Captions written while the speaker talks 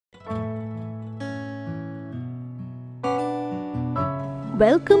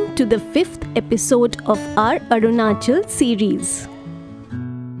Welcome to the 5th episode of our Arunachal series.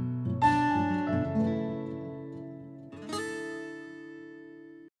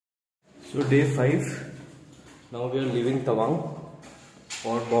 So day 5, now we are leaving Tawang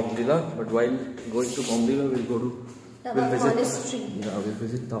for Bomdila, but while going to Bomdila we'll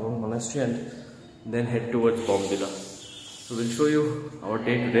visit Tawang Monastery and then head towards Bomdila. So we'll show you our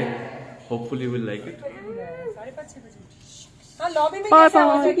day today. Hopefully you will like it. Bye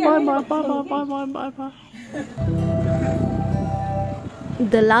bye.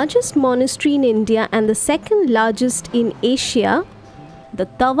 The largest monastery in India and the second largest in Asia, the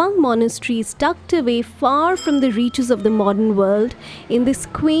Tawang Monastery is tucked away far from the reaches of the modern world in this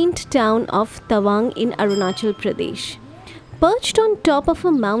quaint town of Tawang in Arunachal Pradesh. Perched on top of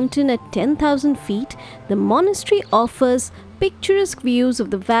a mountain at 10,000 feet, the monastery offers picturesque views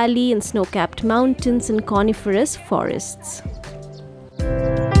of the valley and snow-capped mountains and coniferous forests.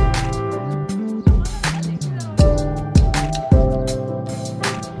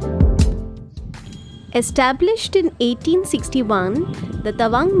 Established in 1861, the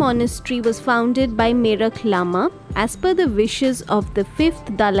Tawang Monastery was founded by Merak Lama as per the wishes of the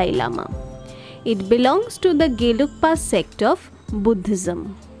 5th Dalai Lama. It belongs to the Gelugpa sect of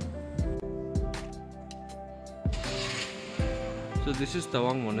Buddhism. So this is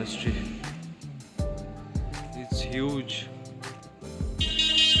Tawang Monastery. It's huge.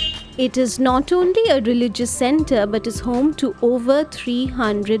 It is not only a religious center but is home to over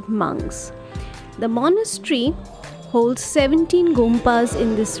 300 monks. The monastery holds 17 gompas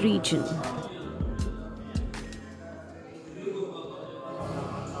in this region.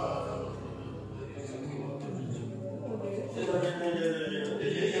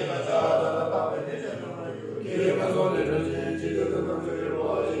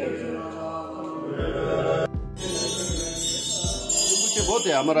 बहुत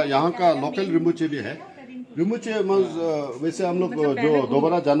है हमारा यहाँ का local रिम्बुचे भी है। रिम्बुचे वैसे हम लोग जो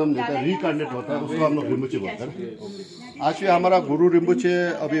दोबारा जन्म लेता है रीकार्नेट होता है उसको हम लोग रिम्बुचे बोलते हैं। आज भी हमारा गुरु रिम्बुचे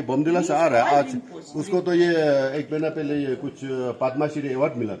अभी बमदिला से आ रहा है। आज उसको तो ये एक महीना पहले ये कुछ पद्मश्री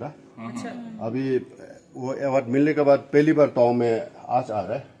अवार्ड मिला था। अभी वो अवार्ड मिलने के बाद पहली बार ताव में आज आ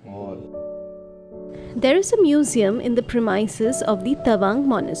रहा है। और There is a museum in the premises of the Tawang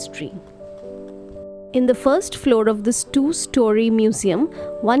Monastery. In the first floor of this 2-story museum,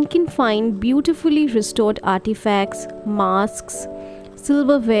 one can find beautifully restored artifacts, masks,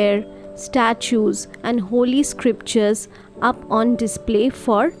 silverware, statues, and holy scriptures up on display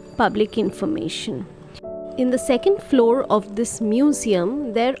for public information. In the second floor of this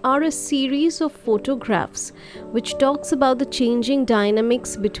museum, there are a series of photographs which talks about the changing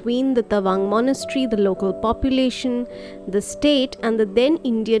dynamics between the Tawang Monastery, the local population, the state and the then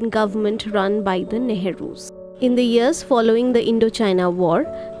Indian government run by the Nehrus. In the years following the Indochina War,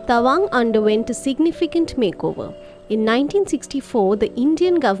 Tawang underwent a significant makeover. In 1964, the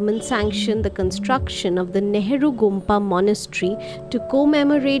Indian government sanctioned the construction of the Nehru Gompa Monastery to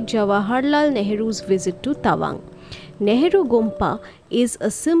commemorate Jawaharlal Nehru's visit to Tawang. Nehru Gompa is a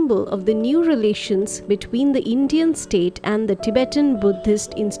symbol of the new relations between the Indian state and the Tibetan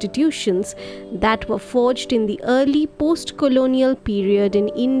Buddhist institutions that were forged in the early post-colonial period in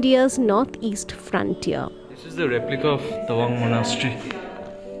India's northeast frontier. This is the replica of Tawang Monastery.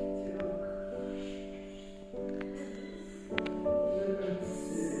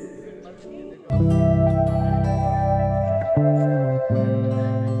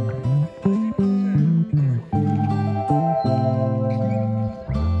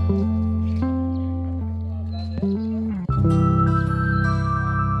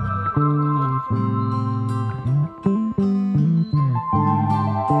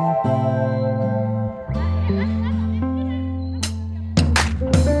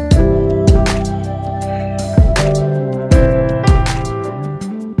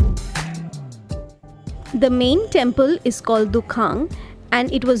 The main temple is called Dukhang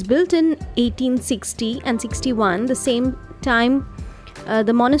and it was built in 1860 and 61, the same time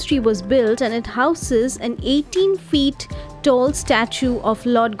the monastery was built, and it houses an 18 feet tall statue of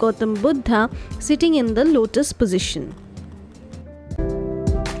Lord Gautam Buddha sitting in the lotus position.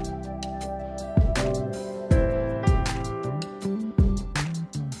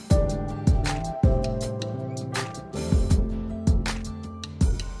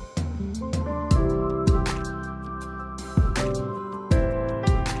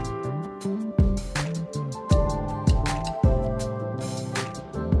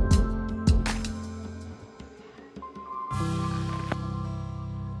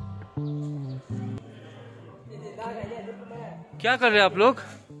 क्या कर रहे हैं आप लोग?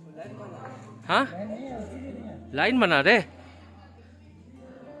 हाँ, line बना रहे।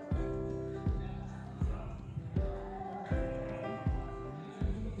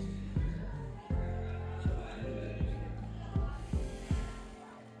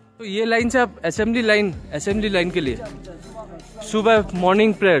 तो ये लाइन से आप असेंबली लाइन के लिए सुबह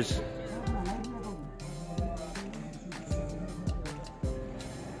मॉर्निंग प्रेयर्स।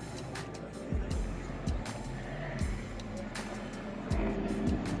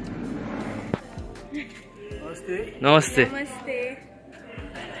 नमस्ते। नमस्ते।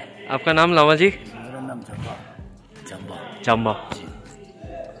 आपका नाम लामा जी? मेरा नाम चंबा।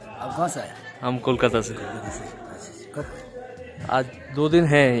 आप कहाँ से आए? हम कोलकाता से। कब? आज 2 दिन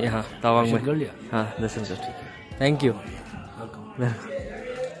है यहाँ तवांग में। कर लिया? हाँ, दर्शन कर। Thank you.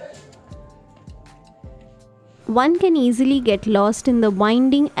 One can easily get lost in the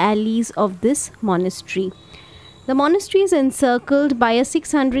winding alleys of this monastery. The monastery is encircled by a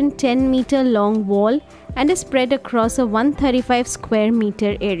 610-meter long wall and is spread across a 135 square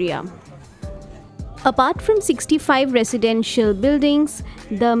meter area. Apart from 65 residential buildings,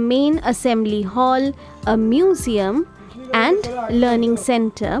 the main assembly hall, a museum, and learning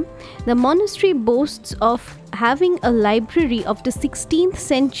center, the monastery boasts of having a library of the 16th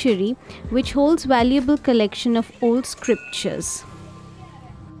century which holds valuable collection of old scriptures.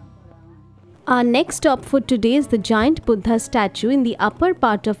 Our next stop for today is the giant Buddha statue in the upper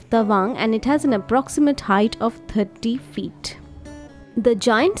part of Tawang, and it has an approximate height of 30 feet. The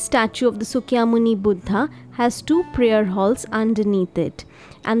giant statue of the Sukyamuni Buddha has 2 prayer halls underneath it,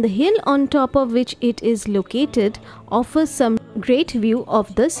 and the hill on top of which it is located offers some great view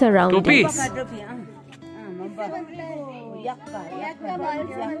of the surroundings.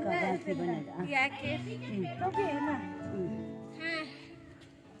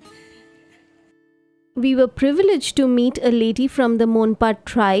 We were privileged to meet a lady from the Monpa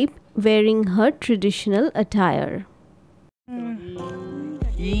tribe wearing her traditional attire.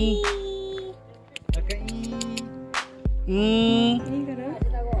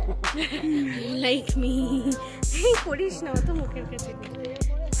 Like me.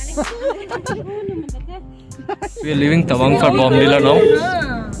 We are leaving Tawang for Bomdilla now.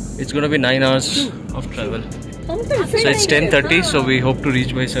 It's going to be 9 hours of travel. So it's 10:30, so we hope to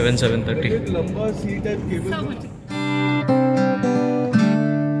reach by 7:30.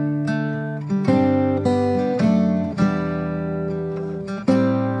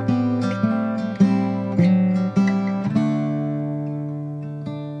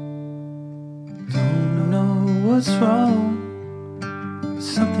 Don't know what's wrong,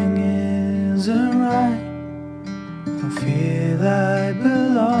 something isn't right. Don't feel I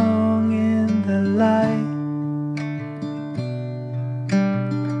belong in the light.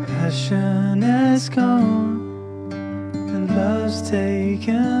 Passion has gone and love's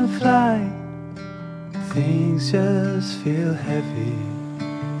taken flight. Things just feel heavy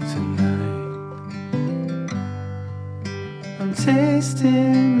tonight. I'm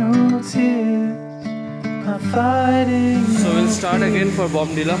tasting no tears, I'm fighting. So we'll start again for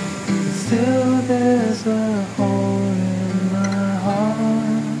Bomdilla. Still there's a hole in my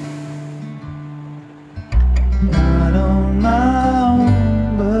heart. Not on my own,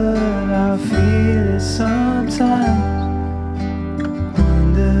 but I feel it sometimes.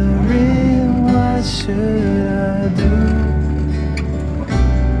 Wondering what should I do.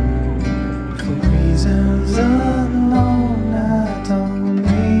 For reasons unknown, I don't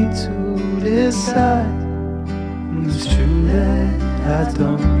need to decide. It's true that I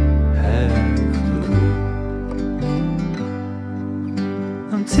don't have a clue.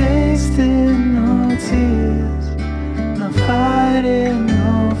 I'm tasting no tears, I'm fighting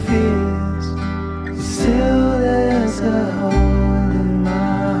no fears. Still there's a hole in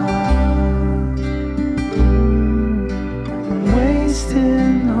my heart. I'm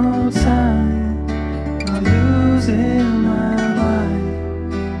wasting no time, I'm losing my mind.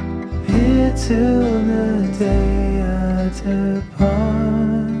 Here till the day I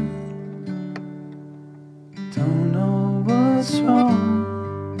depart. Don't know what's wrong,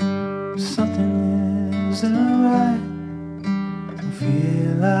 something isn't right. Don't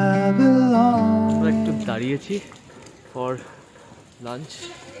feel I belong. আমরা একটু দাঁড়িয়েছি for lunch.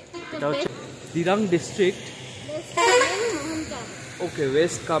 এটা হচ্ছে Dirang district, ওকে,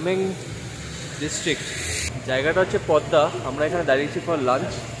 West Kameng district. জায়গাটা হচ্ছে পদ্মা। আমরা এখানে দাঁড়িয়েছি ফর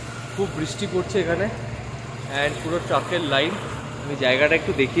লাঞ্চ। খুব বৃষ্টি পড়ছে এখানে অ্যান্ড পুরো ট্রাকের লাইন। আমি জায়গাটা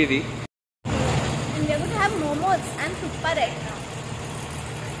একটু দেখিয়ে দিই। And we are going to have momos and thuppa right now.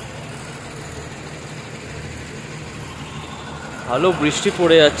 ভালো বৃষ্টি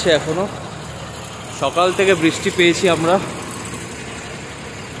পড়ে যাচ্ছে এখনো, সকাল থেকে বৃষ্টি পেয়েছি আমরা।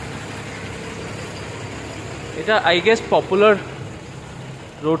 এটা I guess popular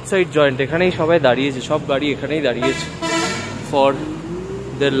road side joint, এখানেই সবাই দাঁড়িয়েছে, সব গাড়ি এখানেই দাঁড়িয়েছে ফর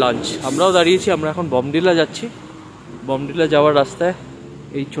দের লাঞ্চ। আমরাও দাঁড়িয়েছি। আমরা এখন বমডিলা যাচ্ছি। বমডিলা যাওয়ার রাস্তায়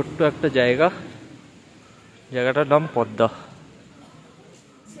এই ছোট্ট একটা জায়গাটার নাম Padma.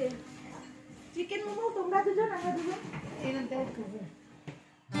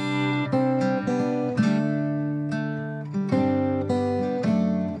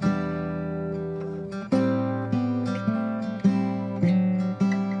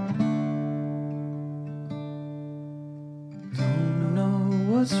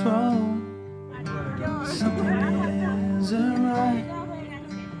 What's wrong? Something isn't right.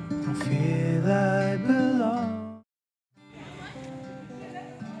 I feel I belong.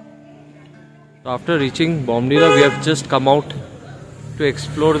 After reaching Bomdilla, we have just come out to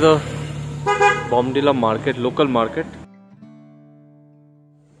explore the Bomdilla market, local market.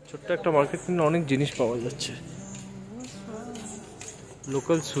 ছোট্ট একটা মার্কেট কিন্তু অনেক জিনিস পাওয়া যাচ্ছে।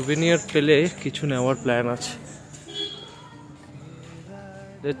 লোকাল সুভেনিয়ার পেলে কিছু নেওয়ার প্ল্যান আছে।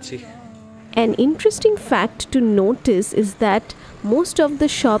 Let's see. An interesting fact to notice is that most of the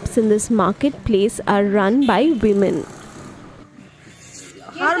shops in this marketplace are run by women.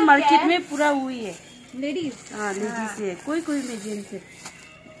 Her market में पूरा वही है, लेडीज। हाँ, लेडीज है, कोई में जेंट्स है।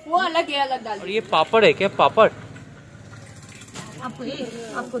 वो अलग है, अलग डाल। और ये पापड़ है क्या? पापड़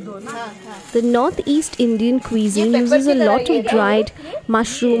आपको दो ना। The Northeast Indian cuisine uses a lot of dried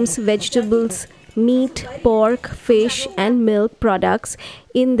mushrooms, vegetables, meat, pork, fish and milk products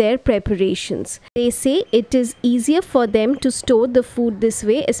in their preparations. They say it is easier for them to store the food this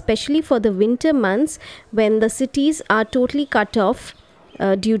way, especially for the winter months when the cities are totally cut off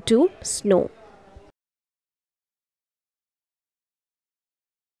due to snow.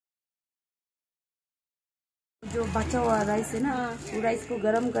 जो बचा हुआ rice है ना, वो rice को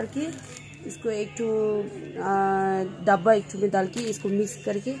गरम करके इसको एक तो डब्बा एक में डाल के इसको मिक्स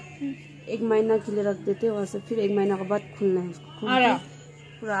करके 1 महीना के लिए रख देते हैं। वहाँ से फिर 1 महीना के बाद खुलना है उसको।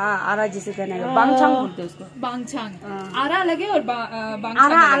 पूरा आरा जैसे करना है। बांगचांग बोलते हैं उसको। बांगचांग आरा अलग है और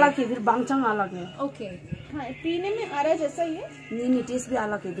आरा अलग है, फिर बांगचांग अलग है। ओके, हाँ, पीने में आरा जैसा ही है। नहीं, टेस्ट भी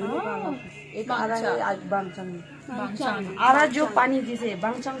अलग है, दोनों का अलग है। एक आरा है, आज बांगचांग है। आरा जो पानी जैसे,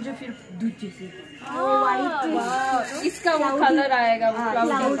 बांगचांग जो फिर दूध जैसे। इसका वो कलर आएगा,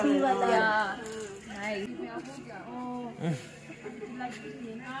 क्लाउडी वाला।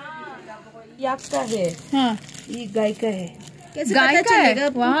 याक का है, हाँ, ये गाय का है। गाय का है,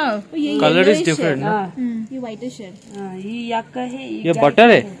 वाह, कलर इज डिफरेंट ना। ये व्हाइटिश है। हाँ, ये याक का है। ये बटर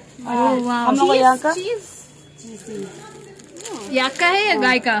है। हम लोग यहाँ का याक का है या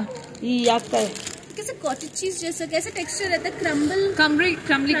गाय का? ये याक का है। कैसे कॉटेज चीज जैसा, कैसे टेक्सचर रहता है? Crumbly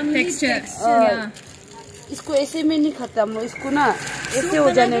texture. इसको ऐसे में नहीं खाता हम लोग, इसको ना ऐसे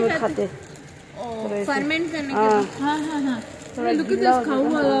हो जाने में खाते। फर्मेंट करने के बाद। हाँ हाँ हाँ। लुक एट दिस काऊ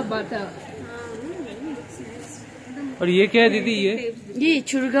वाला बटर। और ये क्या है दीदी? ये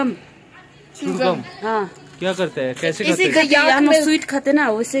चुरगम। हाँ, क्या करते हैं, कैसे खाते हैं? हम लोग स्वीट खाते ना,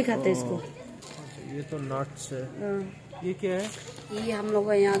 वैसे खाते हैं इसको। ये तो नट्स है। ये क्या है? ये हम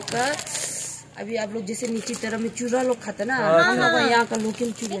लोग यहाँ का, अभी आप लोग जैसे नीचे तरफ में चूरा लोग खाते ना, हम लोग यहाँ का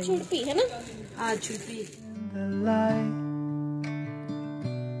लोकल चूरा छुरपी है ना। हाँ, छुरपी।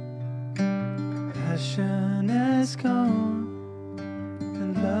 Passion is gone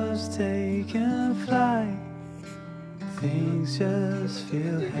and love's taken flight. Things just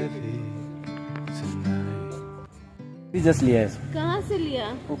feel heavy tonight. भी जस्ट लिया है इसको। कहाँ से लिया?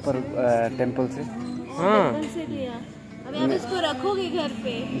 ऊपर टेंपल से। हाँ, टेंपल से लिया। अभी आप इसको रखोगे घर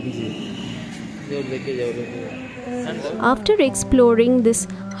पे? After exploring this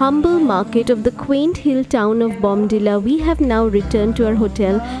humble market of the quaint hill town of Bomdilla, we have now returned to our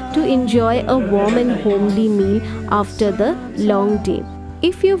hotel to enjoy a warm and homely meal after the long day.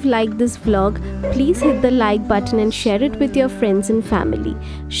 If you've liked this vlog, please hit the like button and share it with your friends and family.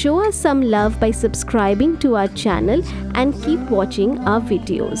 Show us some love by subscribing to our channel and keep watching our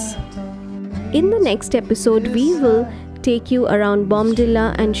videos. In the next episode, we will take you around Bomdilla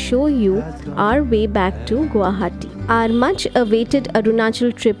and show you our way back to Guwahati. Our much awaited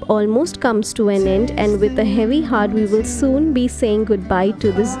Arunachal trip almost comes to an end, and with a heavy heart we will soon be saying goodbye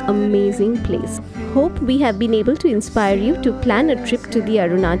to this amazing place. Hope we have been able to inspire you to plan a trip to the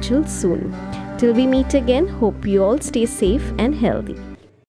Arunachal soon. Till we meet again, hope you all stay safe and healthy.